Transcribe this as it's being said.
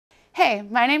Hey,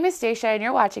 my name is Stacia and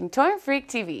you're watching TorrentFreak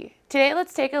TV. Today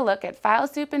let's take a look at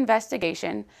Filesoup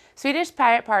investigation, Swedish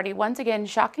Pirate Party once again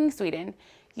shocking Sweden,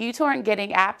 uTorrent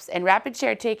getting apps, and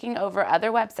Rapidshare taking over other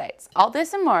websites. All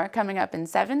this and more coming up in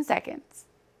 7 seconds.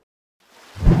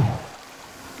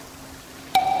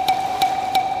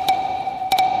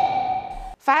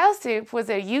 Filesoup was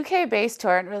a UK-based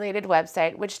torrent-related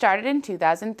website which started in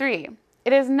 2003.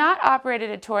 It has not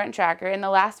operated a torrent tracker in the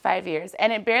last 5 years,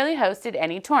 and it barely hosted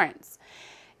any torrents.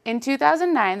 In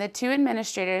 2009, the two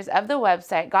administrators of the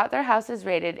website got their houses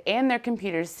raided and their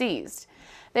computers seized.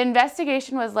 The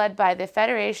investigation was led by the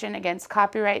Federation Against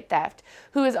Copyright Theft,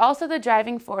 who is also the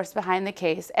driving force behind the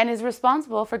case and is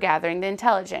responsible for gathering the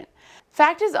intelligence.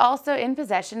 FACT is also in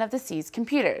possession of the seized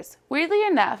computers. Weirdly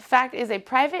enough, FACT is a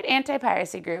private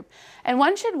anti-piracy group, and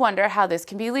one should wonder how this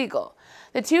can be legal.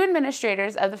 The two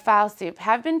administrators of the Filesoup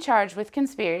have been charged with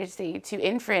conspiracy to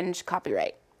infringe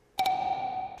copyright.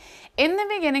 In the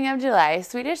beginning of July,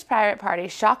 Swedish Pirate Party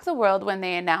shocked the world when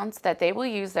they announced that they will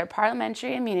use their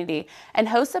parliamentary immunity and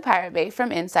host a pirate bay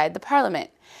from inside the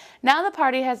parliament. Now the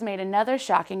party has made another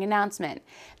shocking announcement.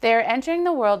 They are entering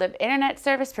the world of internet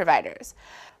service providers.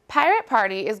 Pirate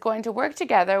Party is going to work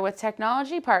together with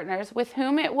technology partners with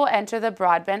whom it will enter the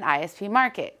broadband ISP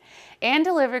market and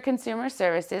deliver consumer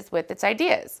services with its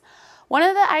ideas. One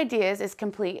of the ideas is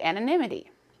complete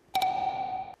anonymity.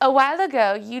 A while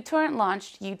ago, uTorrent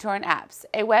launched uTorrent Apps,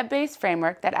 a web-based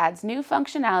framework that adds new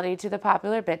functionality to the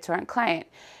popular BitTorrent client.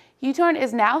 uTorrent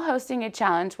is now hosting a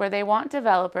challenge where they want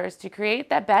developers to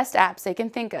create the best apps they can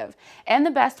think of, and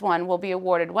the best one will be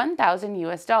awarded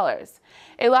 $1,000.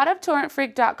 A lot of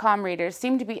TorrentFreak.com readers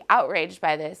seem to be outraged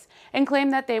by this and claim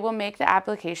that they will make the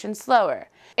application slower.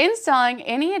 Installing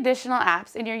any additional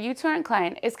apps in your uTorrent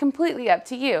client is completely up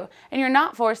to you, and you're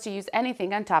not forced to use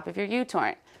anything on top of your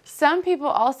uTorrent. Some people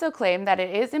also claim that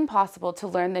it is impossible to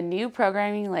learn the new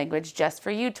programming language just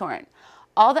for uTorrent.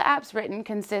 All the apps written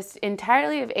consist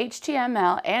entirely of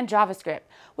HTML and JavaScript,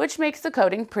 which makes the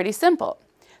coding pretty simple.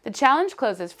 The challenge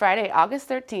closes Friday, August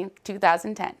 13th,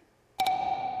 2010.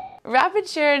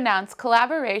 Rapidshare announced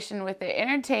collaboration with the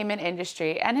entertainment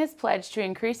industry and has pledged to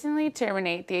increasingly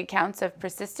terminate the accounts of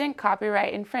persistent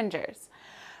copyright infringers.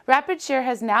 Rapidshare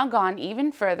has now gone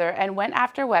even further and went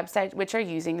after websites which are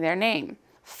using their name.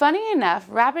 Funny enough,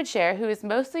 Rapidshare, who is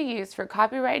mostly used for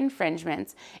copyright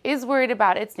infringements, is worried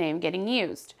about its name getting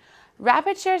used.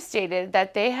 Rapidshare stated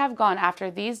that they have gone after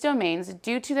these domains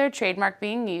due to their trademark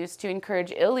being used to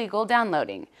encourage illegal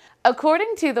downloading.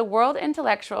 According to the World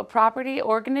Intellectual Property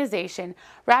Organization,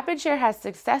 Rapidshare has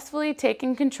successfully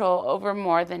taken control over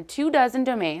more than 24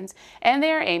 domains, and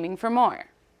they are aiming for more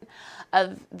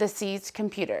of the seized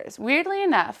computers. Weirdly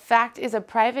enough, FACT is a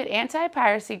private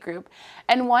anti-piracy group,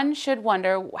 and one should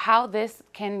wonder how this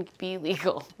can be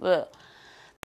legal. Ugh.